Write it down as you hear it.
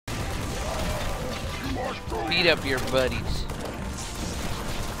beat up your buddies.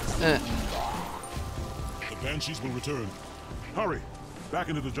 The Banshees will return. Hurry! Back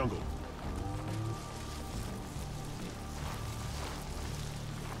into the jungle.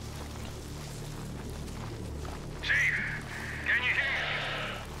 Chief, can you hear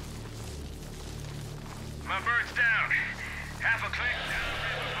me? My bird's down. Half a click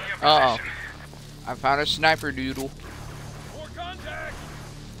downriver from your position. I found a sniper doodle. For contact!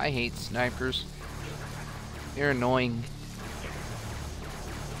 I hate snipers. They're annoying.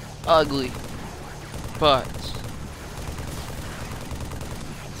 Ugly. But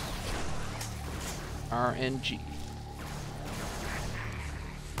RNG.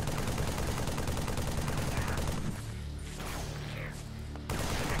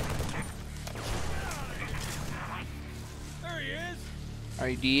 There he is! Are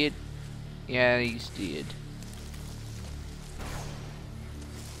you dead? Yeah, he's dead.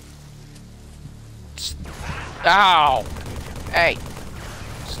 Ow! Hey!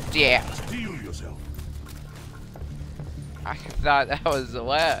 Stab. Steel yourself. I thought that was the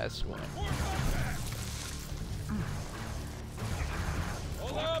last one.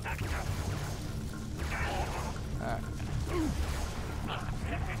 Hold up! Come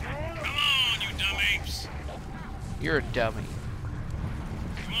on, you dumb apes! You're a dummy.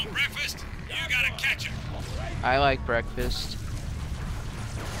 You want breakfast? You gotta catch him. I like breakfast.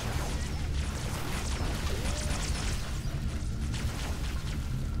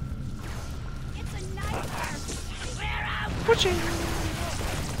 It's a nightmare. Where am Pushing.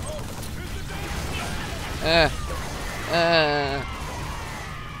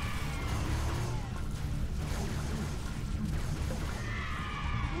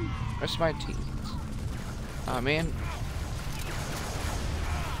 Where's my teammates? Oh man.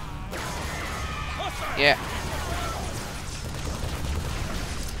 Yeah.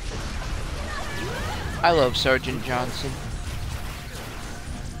 I love Sergeant Johnson.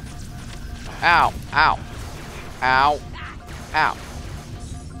 Ow, ow, ow, ow,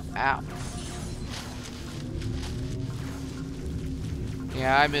 ow.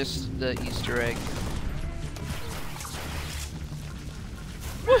 Yeah, I missed the Easter egg.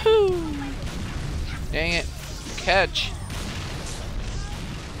 Woohoo! Dang it. Catch.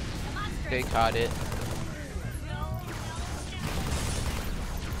 They caught it.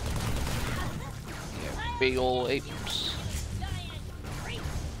 Yeah, big ol' apes.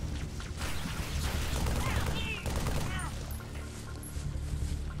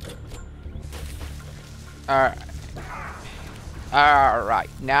 Alright. Alright,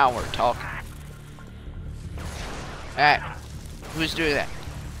 now we're talking. Hey, who's doing that?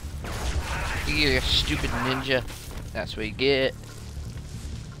 You stupid ninja. That's what you get.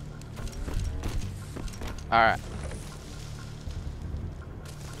 Alright.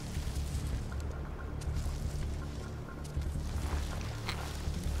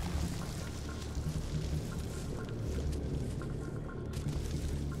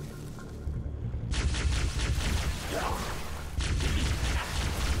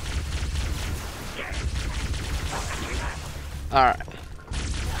 Alright.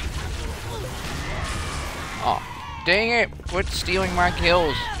 Oh, dang it! Quit stealing my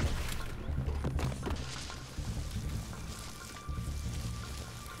kills.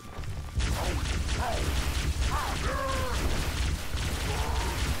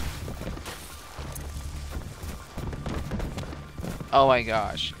 Oh my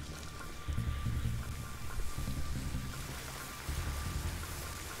gosh.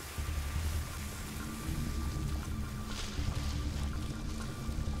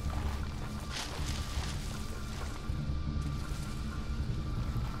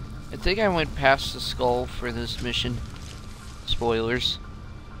 I think I went past the skull for this mission. Spoilers.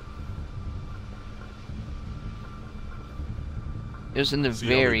 It was in the See how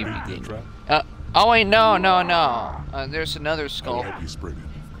very they beat their beginning. trap? Oh wait, no. There's another I'll skull. help you spring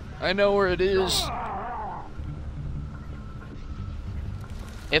it. I know where it is.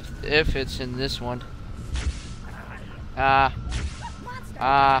 If it's in this one. You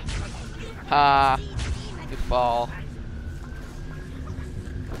fall.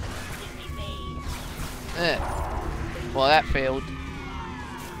 Well, that failed.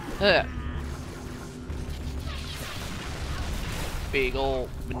 Big old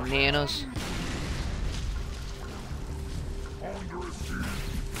bananas.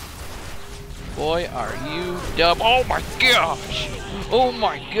 Boy, are you dumb. Oh my gosh! Oh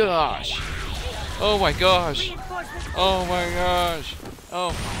my gosh! Oh my gosh! Oh my gosh!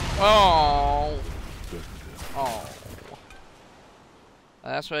 Oh. Oh. Oh.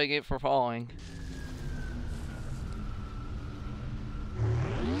 That's what I get for falling.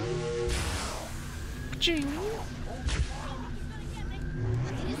 Ching.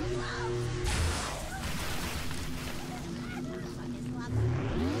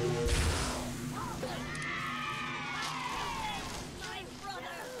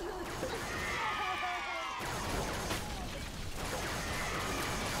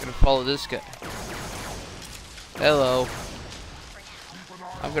 Gonna follow this guy. Hello.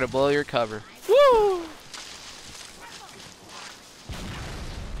 I'm gonna blow your cover. Woo!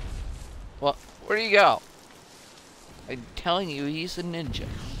 Well, where do you go? I'm telling you, he's a ninja.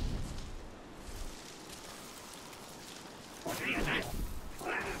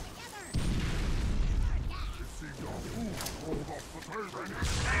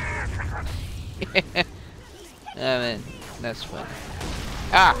 I mean, that's funny.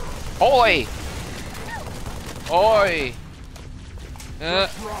 Ah! Oi! Oi!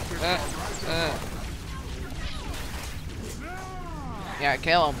 Yeah,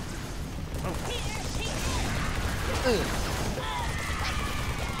 kill him.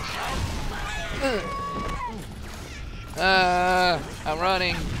 I'm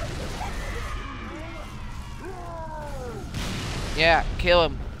running. Yeah, kill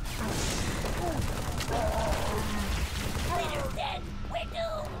him.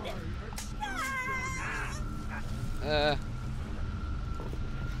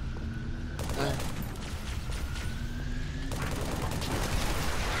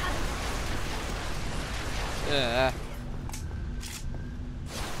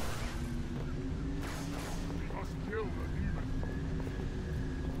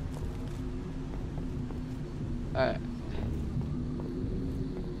 Alright.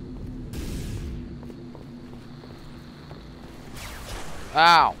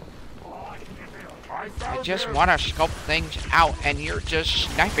 Ow. I just want to scope things out and you're just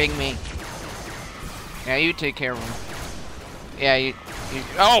sniping me. Yeah, you take care of him. Yeah, you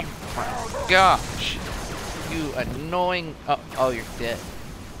oh my gosh. You annoying. Oh, you're dead.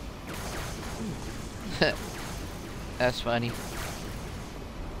 That's funny.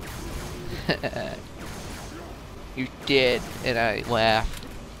 You did, and I laughed.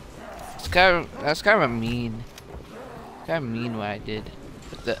 That's kind of a mean. Kind of mean what I did.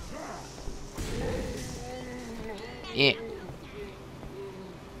 But the yeah.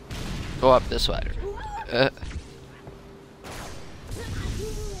 Go up this ladder.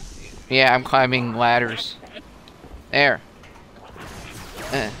 Yeah, I'm climbing ladders. There.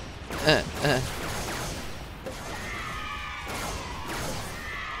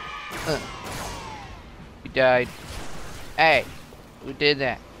 You died. Hey, who did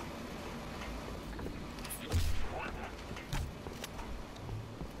that?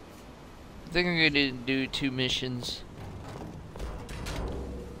 I think I'm gonna do 2 missions.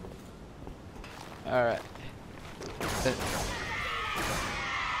 Alright.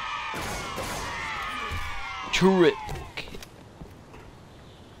 Terrific.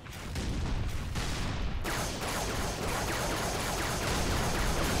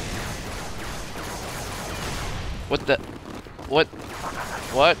 What the? What?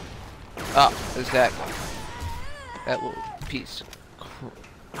 What? Oh, there's that guy. That little piece.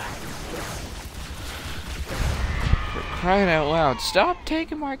 For crying out loud, stop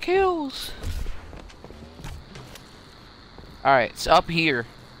taking my kills! Alright, it's up here.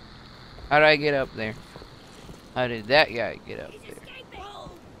 How did I get up there? How did that guy get up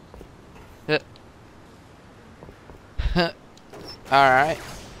there? Alright.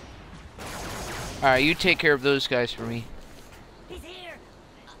 Alright, you take care of those guys for me.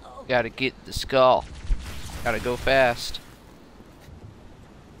 Gotta get the skull. Gotta go fast.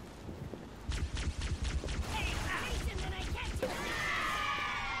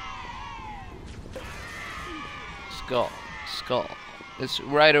 Skull. Skull. It's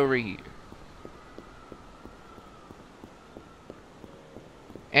right over here.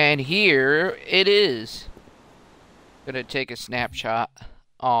 And here it is. Gonna take a snapshot.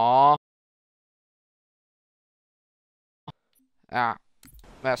 Aww. Ah.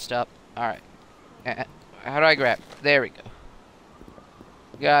 Messed up. Alright. How do I grab? There we go.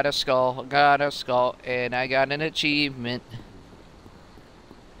 Got a skull. Got a skull. And I got an achievement.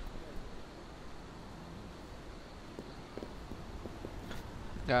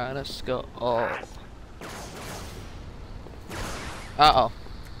 Got a skull. Uh-oh.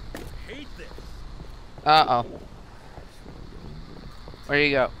 Uh-oh. Where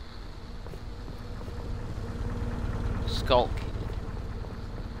you go? Skull.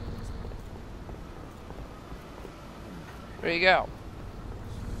 Where you go?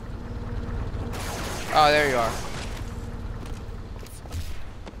 Oh, there you are.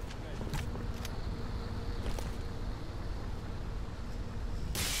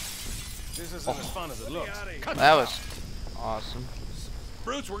 This isn't as fun as it looks. That was awesome.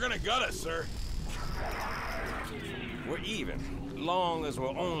 Brutes, we're gonna gut us, sir. We're even, long as we're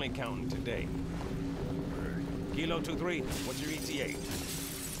only counting today. Kilo 2-3, what's your ETA?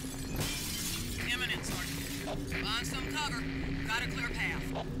 Imminent, Sergeant. Find some cover. Got a clear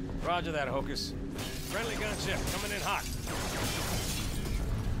path. Roger that, Hocus. Friendly gunship coming in hot.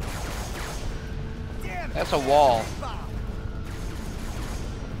 That's a wall.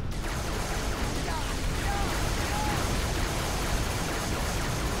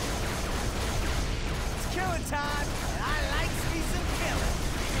 It's killing time, and I like me some killing.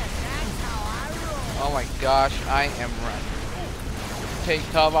 And that's how I roll. Oh my gosh, I am running. Take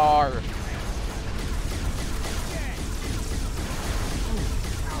cover.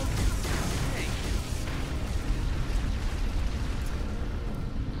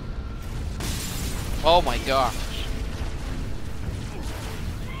 Oh my gosh.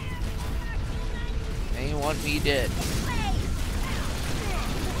 They want me dead.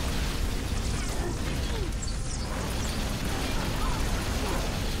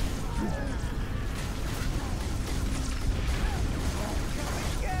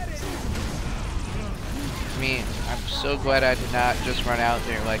 Man, I'm so glad I did not just run out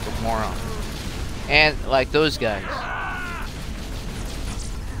there like a moron. And like those guys.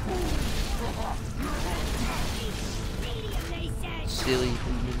 Silly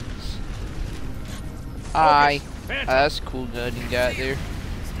humans. Hi. That's a cool gun you got there.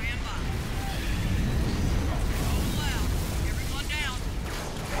 Stand by. Roll out. Everyone down.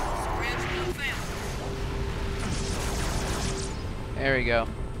 Surrender no fail. There we go.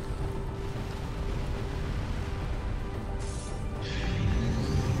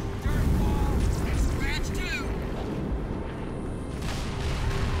 Scratch 2.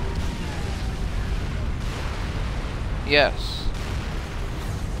 Yes.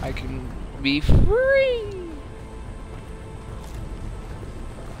 I can be free.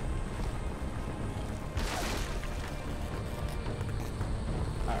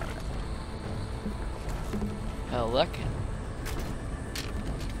 Alright. Pelican.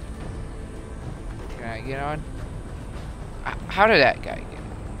 Can I get on? How did that guy get?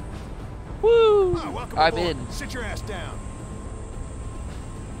 Woo! Welcome I'm aboard. in. Sit your ass down.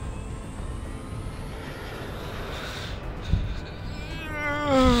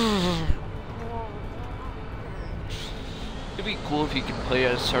 It'd be cool if you could play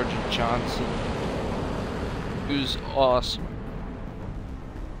as Sergeant Johnson. Who's awesome.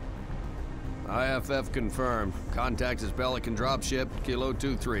 IFF confirmed. Contact is Pelican dropship, Kilo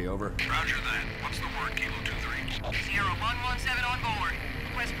 2-3, over. Roger that. What's the word, Kilo 2-3? Sierra 117 on board.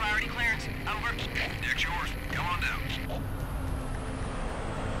 Request priority clearance. Over. Deck's yours. Come on down.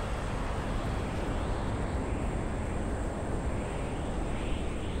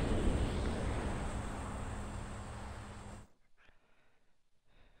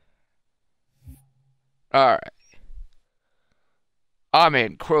 Alright. I'm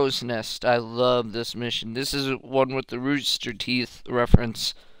in Crow's Nest. I love this mission. This is one with the Rooster Teeth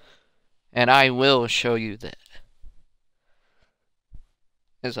reference. And I will show you that.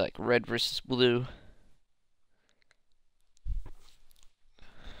 It's like red versus blue.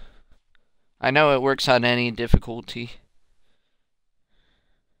 I know it works on any difficulty.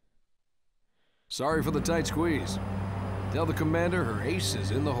 Sorry for the tight squeeze. Tell the commander her ace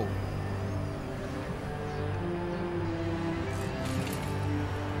is in the hole.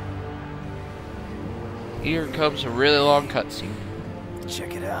 Here comes a really long cutscene.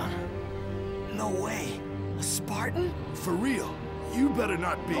 Check it out. No way. A Spartan? For real. You better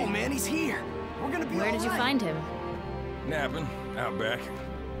not be. Oh man, he's here. We're gonna be Where all did you right. find him? Napping, out back.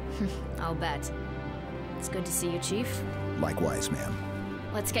 I'll bet. It's good to see you, Chief. Likewise, ma'am.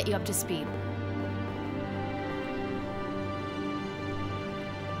 Let's get you up to speed.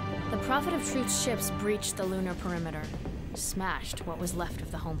 The Prophet of Truth's ships breached the lunar perimeter, smashed what was left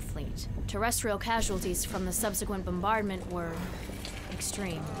of the home fleet. Terrestrial casualties from the subsequent bombardment were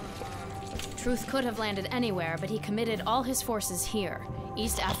extreme. Truth could have landed anywhere, but he committed all his forces here,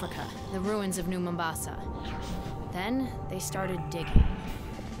 East Africa, the ruins of New Mombasa. Then they started digging.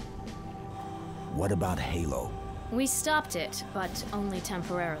 What about Halo? We stopped it, but only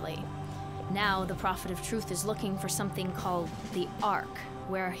temporarily. Now the Prophet of Truth is looking for something called the Ark,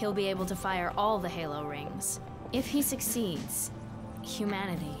 where he'll be able to fire all the Halo rings. If he succeeds,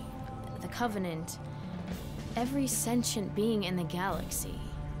 humanity, the Covenant, every sentient being in the galaxy.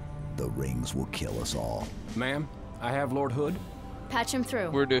 The rings will kill us all. Ma'am, I have Lord Hood. Patch him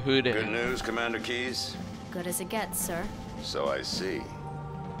through. Where the hood Good at? news, Commander Keyes? Good as it gets, sir. So I see.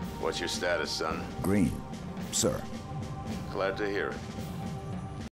 What's your status, son? Green, sir. Glad to hear it.